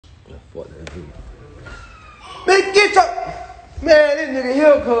Fuck that dude. Man, get your... Man, this nigga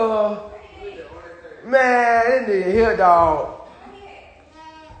here, cuz. Man, this nigga here, dog.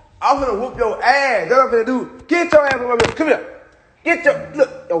 I'm finna whoop your ass. That's what I'm finna do. Get your ass from over here. Come here. Get your... Look.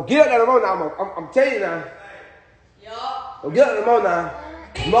 Don't get up there no more now. I'm telling you now. Don't get up there no more now.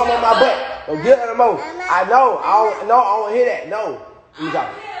 You on my butt. Don't get up there no more. I know. I don't want to hear that. No. Let me drop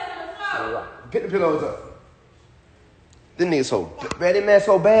it. Pick the pillows up. This nigga so... Man, this man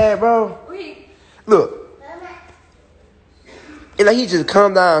so bad, bro. Look. It's like he just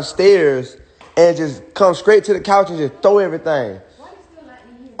come downstairs and just come straight to the couch and just throw everything.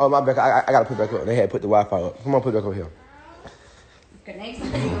 Oh, my bad. I got to put it back up. They had to put the Wi-Fi up. Come on, put it back up here.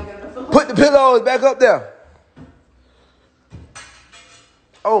 Put the pillows back up there.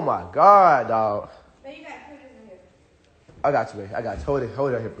 Oh, my God, dog. I got you, baby. I got you. Hold it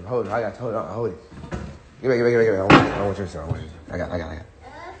here. Hold it. I got you. Hold it. Give it. I want your son. I got it.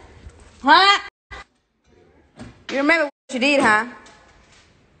 Huh? You remember what you did, huh?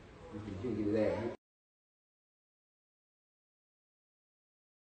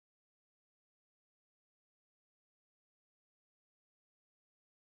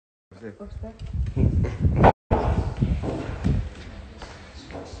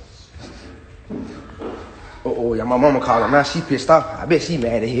 Oh, yeah, my mama calling. Now she pissed off. I bet she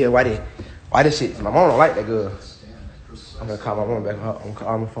mad at here. Why this shit? My mama don't like that girl. I'm gonna call my mama back. I'm gonna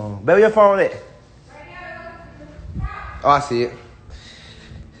call my phone. Baby, where your phone at? Oh, I see it.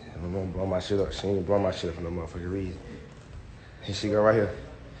 My mama blow my shit up. She ain't blow my shit up for no motherfucking reason. Here she go right here.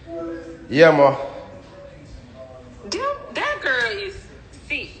 Yeah, ma. That girl is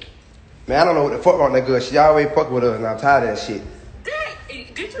sick. Man, I don't know what the fuck wrong with that girl. She always fuck with her, and I'm tired of that shit.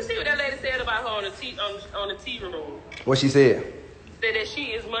 Did you see what that lady said about her on the tea room? What she said? Said that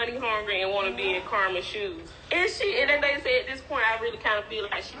she is money hungry and want to be in Carmen's shoes. And then they said at this point, I really kind of feel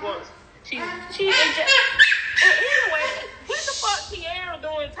like she and anyway, what the fuck Kiara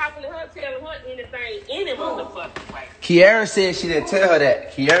doing talking to her, telling her anything, any motherfucking way? Kiara said she didn't tell her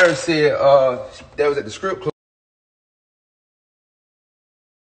that. Kiara said that was at the strip club.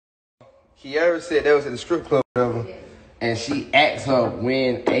 Kiara said that was at the strip club, whatever, and she asked her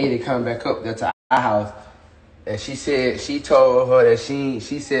when Ada come back up there to our house, and she said she told her that she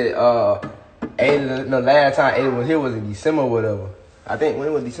said Ada, the last time Ada was here was in December or whatever. I think when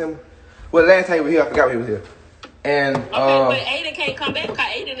it was December. Well, last time he was here, I forgot when he was here. And but Aiden can't come back because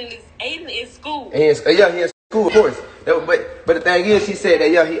Aiden is school. He in school, of course. But the thing is, she said that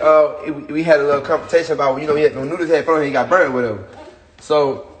we had a little confrontation about he had no noodles had fun, he got burned, whatever.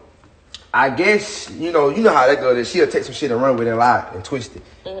 So I guess you know how that goes. That she'll take some shit and run with it and lie and twist it.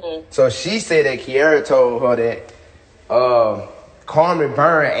 Mm-hmm. So she said that Kiara told her that Carmen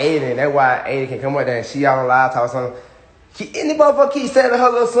burned Aiden. That's why Aiden can come up there and she out on live talk or something. Any motherfucker keep saying to her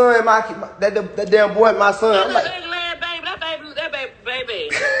little son, that damn boy, my son. I'm like, that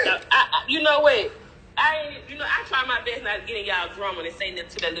baby. You know what? I try my best not to get in y'all drama and say that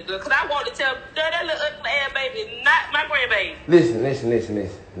to that little girl, because I want to tell that little ugly ass baby, not my grandbaby.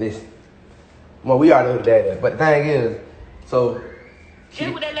 Listen. Well, we already know who that is, but the thing is, so.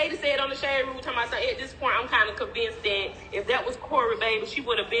 Here's what that lady said on the shade room talking about. At this point, I'm kind of convinced that if that was Corey, baby, she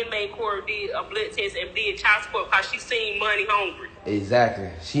would have been made Corey did a blood test and did child support because she seen money hungry. Exactly.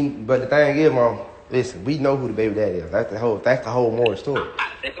 But the thing is, Mom, listen, we know who the baby daddy is. That's the whole moral story.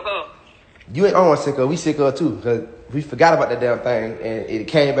 I'm sick of her. You ain't on sick of her. We sick of her too, because we forgot about that damn thing and it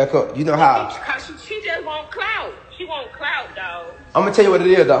came back up. You know how? She just want clout. She want clout, dog. I'm gonna tell you what it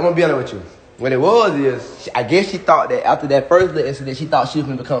is, dog. I'm gonna be honest with you. What it was is, I guess she thought that after that first little incident, she thought she was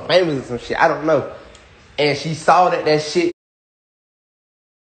going to become famous or some shit. I don't know. And she saw that shit.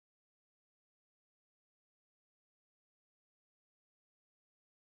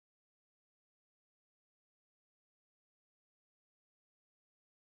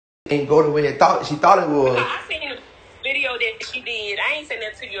 And go the way she thought it was. I seen a video that she did. I ain't saying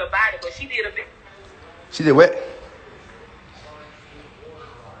that to you about it, but she did a video. She did what?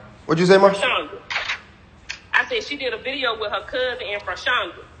 What'd you say, Mark? I said she did a video with her cousin and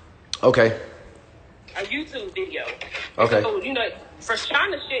Frashonda. Okay. A YouTube video. Okay. So,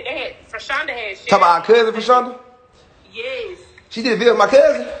 Frashonda had shit. Talk about our cousin, Frashonda? Yes. She did a video with my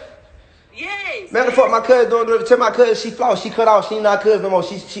cousin? Yes. Man, the fuck my cousin doing? Tell my cousin she flossed. She cut off. She ain't our cousin no more.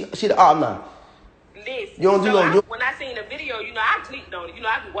 She the op now. Listen. You don't do no. When I seen the video, I clicked on it.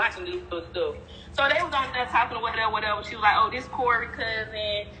 I be watching this stuff. So they was on there talking or whatever. She was like, oh, this Corey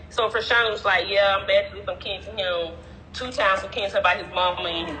cousin. So Frashonda was like, yeah, I'm basically from kin to him. 2 times from kin to about his mama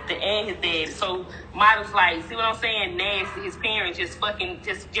and his dad. So Mike was like, see what I'm saying? Nasty. His parents just fucking,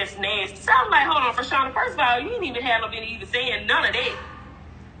 just nasty. So I was like, hold on, Frashonda. First of all, you didn't even have no been even saying none of that.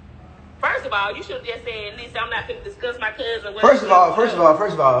 of all, you should have just said, listen, I'm not going to discuss my cousin. First of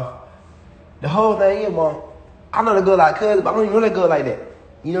all, the whole thing is, Mom, I know the girl like cousin, but I don't even know that girl like that.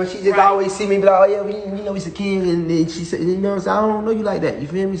 You know, she just always see me, be like, oh yeah, we know we some kids, and then she said, you know what I'm saying? I don't know you like that. You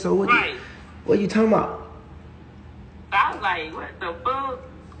feel me? So what you talking about? I was like, what the fuck?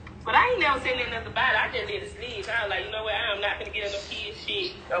 But I ain't never said nothing about it. I just did a sneeze. I was like, you know what? I'm not gonna get in no kid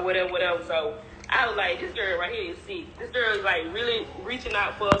shit or whatever. So I was like, this girl right here is sick. This girl is like really reaching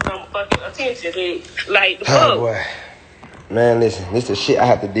out for some fucking attention. Like the fuck. Boy. Man, listen, this is shit I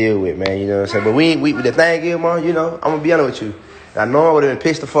have to deal with, man. You know what I'm saying? But we the thing is, Mom, you know, I'm gonna be honest with you. I know I would have been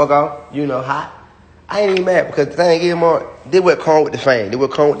pissed the fuck off, you know, hot. I ain't even mad because the thing is, Mom, they would come with the fame. They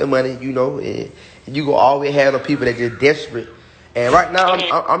would come with the money, you know, and you go always have the people that just desperate. And right now,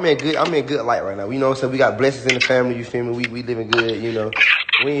 I'm in good light right now. You know, so we got blessings in the family. You feel me? We living good. You know,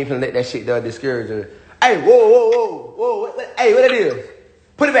 we ain't finna let that shit discourage us. Hey, whoa! Hey, what that is?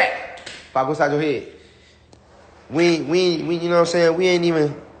 Put it back. If I go inside your head, we you know what I'm saying? We ain't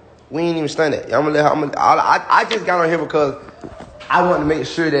even stunned it. I just got on here because I want to make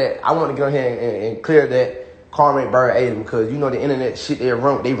sure that I want to go ahead and clear that. Carmen ain't burned Aiden because you know the internet shit they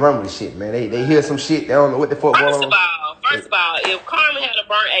run with shit, man. They hear some shit, they don't know what the fuck going on. First of all, if Carmen had a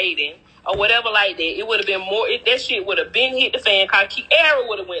burnt Aiden or whatever like that, it would have been more. That shit would have been hit the fan. Cause Kiara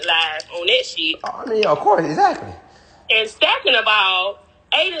would have went live on that shit. I mean, of course, exactly. And stacking about,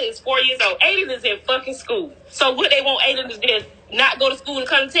 Aiden is 4 years old. Aiden is in fucking school. So what they want Aiden to just not go to school and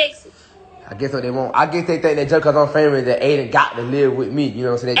come to Texas? I guess what they want. I guess they think that just because I'm famous that Aiden got to live with me. You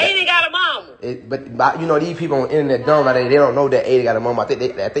know what I'm saying? Aiden got a mama. But you know these people on the internet dumb like they don't know that Aiden got a mama. I think they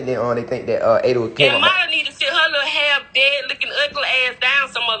think that Aiden came. And Maya need to sit her little half dead looking ugly ass down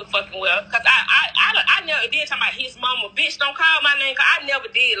some motherfucking well. Cause I never did talk about his mama. Bitch, don't call my name. Cause I never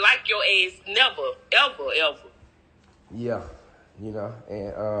did like your ass. Never, ever. Yeah. You know,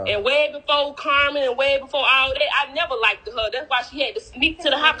 and way before Carmen and way before all that, I never liked her. That's why she had to sneak to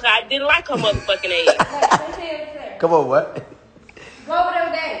the house because I didn't like her motherfucking ass. Come on, what? Go over there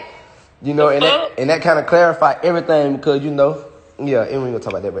with Daddy. You know, and that kind of clarified everything because, you know, yeah, and we ain't gonna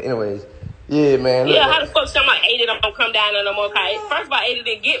talk about that, but anyways, yeah, man. Look, how the fuck somebody Aiden don't come down there no more? First of all, Aiden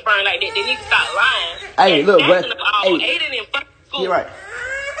didn't get burned like that. They need to stop lying. Hey, look, what? Aiden in fucking school. You're right.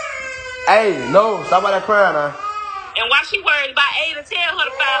 Hey, no, stop about that crying now. And while she worried about Aiden, tell her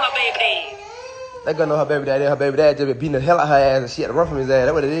to find her baby dad. They gonna know her baby dad. Her baby dad just been beating the hell out of her ass and she had to run from his ass.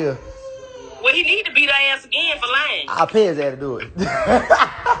 That's what it is. Well, he need to beat her ass again for lying. I'll pay his ass to do it.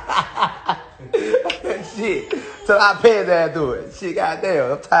 Shit. So I'll pay his ass to do it. Shit,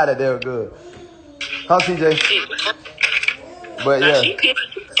 goddamn. I'm tired of that good. Huh, CJ? But now, yeah. she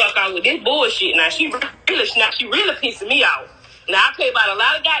pissing the fuck out with this bullshit. Now, she really pissing me off. Now, I pay about a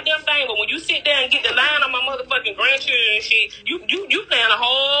lot of goddamn things, but when you sit there and get the line on my motherfucking grandchildren and shit, you playing a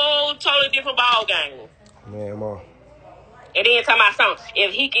whole totally different ball game. Man, Mom. And then talking about something,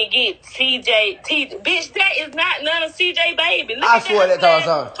 if he can get bitch, that is not none of CJ baby. Look I swear that that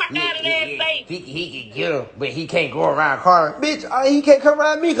something. He can get him, but he can't go around Carmen. Bitch, he can't come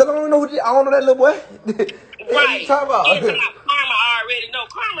around me because I don't know that little boy. Right. You talking about? Karma already know.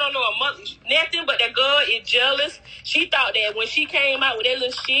 Karma don't know a mother nothing, but that girl is jealous. She thought that when she came out with that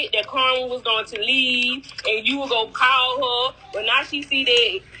little shit, that Karma was going to leave and you were going to call her. But now she see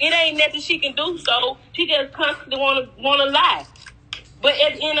that it ain't nothing she can do, so she just constantly want to lie. But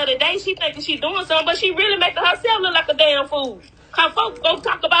at the end of the day, she thinking she doing something, but she really making herself look like a damn fool. Cause folks go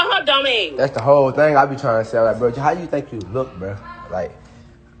talk about her dumb ass. That's the whole thing I be trying to say, like, bro. How you think you look, bro? Like.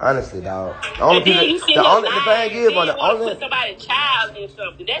 Honestly, dog. The only people, the thing is, man, the only put somebody's child in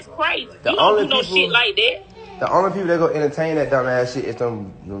something. That's crazy. The you only don't do no people, shit like that. The only people that go entertain that dumb ass shit is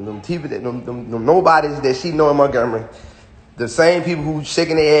them people that them nobodies that she know in Montgomery. The same people who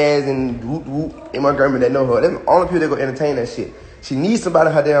shaking their ass and whoop in Montgomery that know her. Them the only people that go entertain that shit. She needs somebody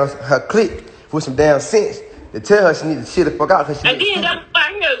her clique with some damn sense to tell her she needs to chill the fuck out because she. And then that's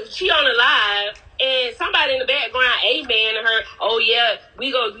why she on the live. And somebody in the background, amen to her, oh yeah,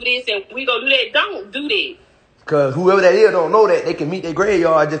 we gonna do this and we gonna do that. Don't do that. Cause whoever that is don't know that they can meet their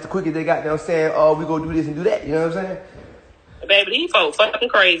graveyard just as quick as they got them saying, oh, we gonna do this and do that. You know what I'm saying? Baby, these folks fucking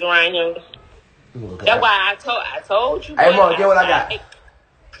crazy around here. Okay. That's why I told you. Hey, Mom, get what I got.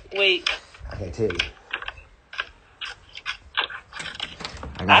 Wait. I can't tell you.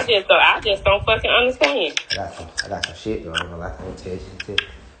 I just don't fucking understand. I got some shit though. I'm gonna lie. I'm gonna tell you.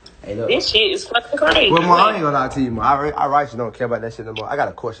 Hey, look. This shit is fucking crazy. Well, Mom, I ain't gonna lie to you, Mom. I rightly don't care about that shit no more. I got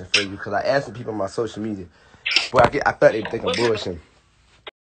a question for you because I asked some people on my social media. Boy, I thought they think I'm bullshitting.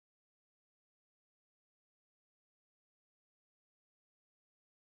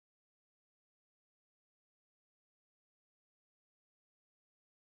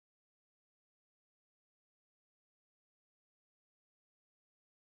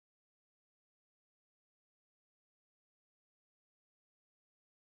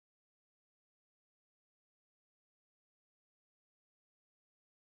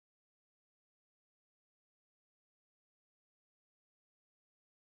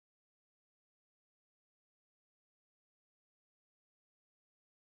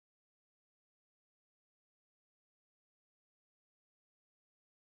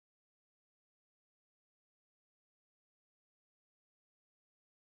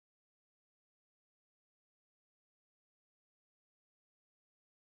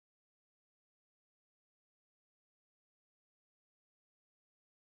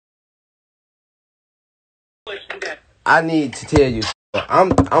 I need to tell you,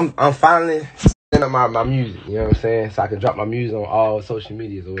 I'm finally setting up my music. You know what I'm saying? So I can drop my music on all social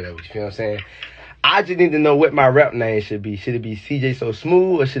medias or whatever. You feel what I'm saying? I just need to know what my rap name should be. Should it be CJ So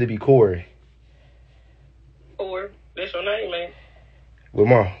Smooth or should it be Corey? Corey, that's your name, man. Well,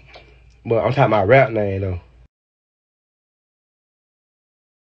 Mom, but I'm talking about rap name though.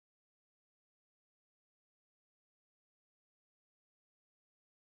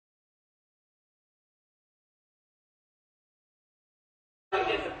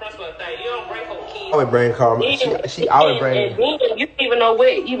 I would brain call me. She always brain. And then you don't even know what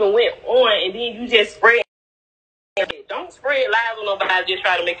even went on, and then you just spread. Don't spread lies on nobody just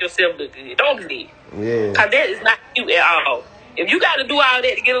try to make yourself look good. Don't do that. Yeah. Because that is not you at all. If you got to do all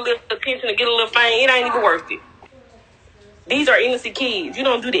that to get a little attention, to get a little fame, it ain't even worth it. These are innocent kids. You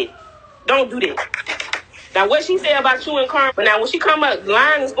don't do that. Don't do that. Now, what she said about you and Carmen, but now when she come up,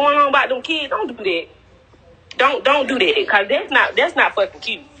 lying is going on about them kids, don't do that. Don't do that. Because that's not fucking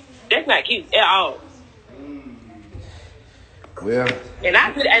cute. That's not cute at all. Well. And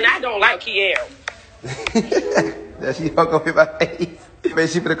I don't like Kiara. That she hung up in my face. Man,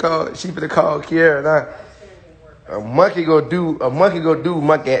 she finna call Kiara now. A monkey go do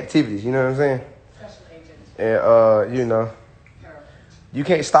monkey activities, you know what I'm saying? And you know, you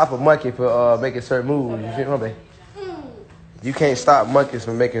can't stop a monkey for making certain moves, you feel me? You can't stop monkeys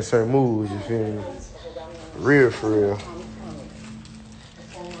from making certain moves, you feel me? Real for real.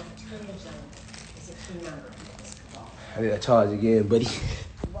 I need that charge again, buddy.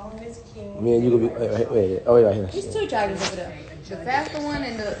 Man, you gonna be wait, right here. There's two chargers over there. The faster one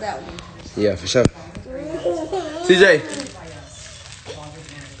and that one. Yeah, for sure. CJ.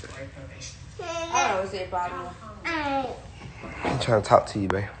 I don't know what's that bottom one. I'm trying to talk to you,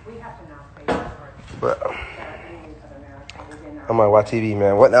 babe. But I'm on YTV,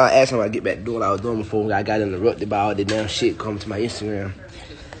 man. What now? I asked him when I get back to do what I was doing before I got interrupted by all the damn shit coming to my Instagram.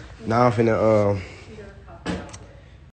 Now I'm finna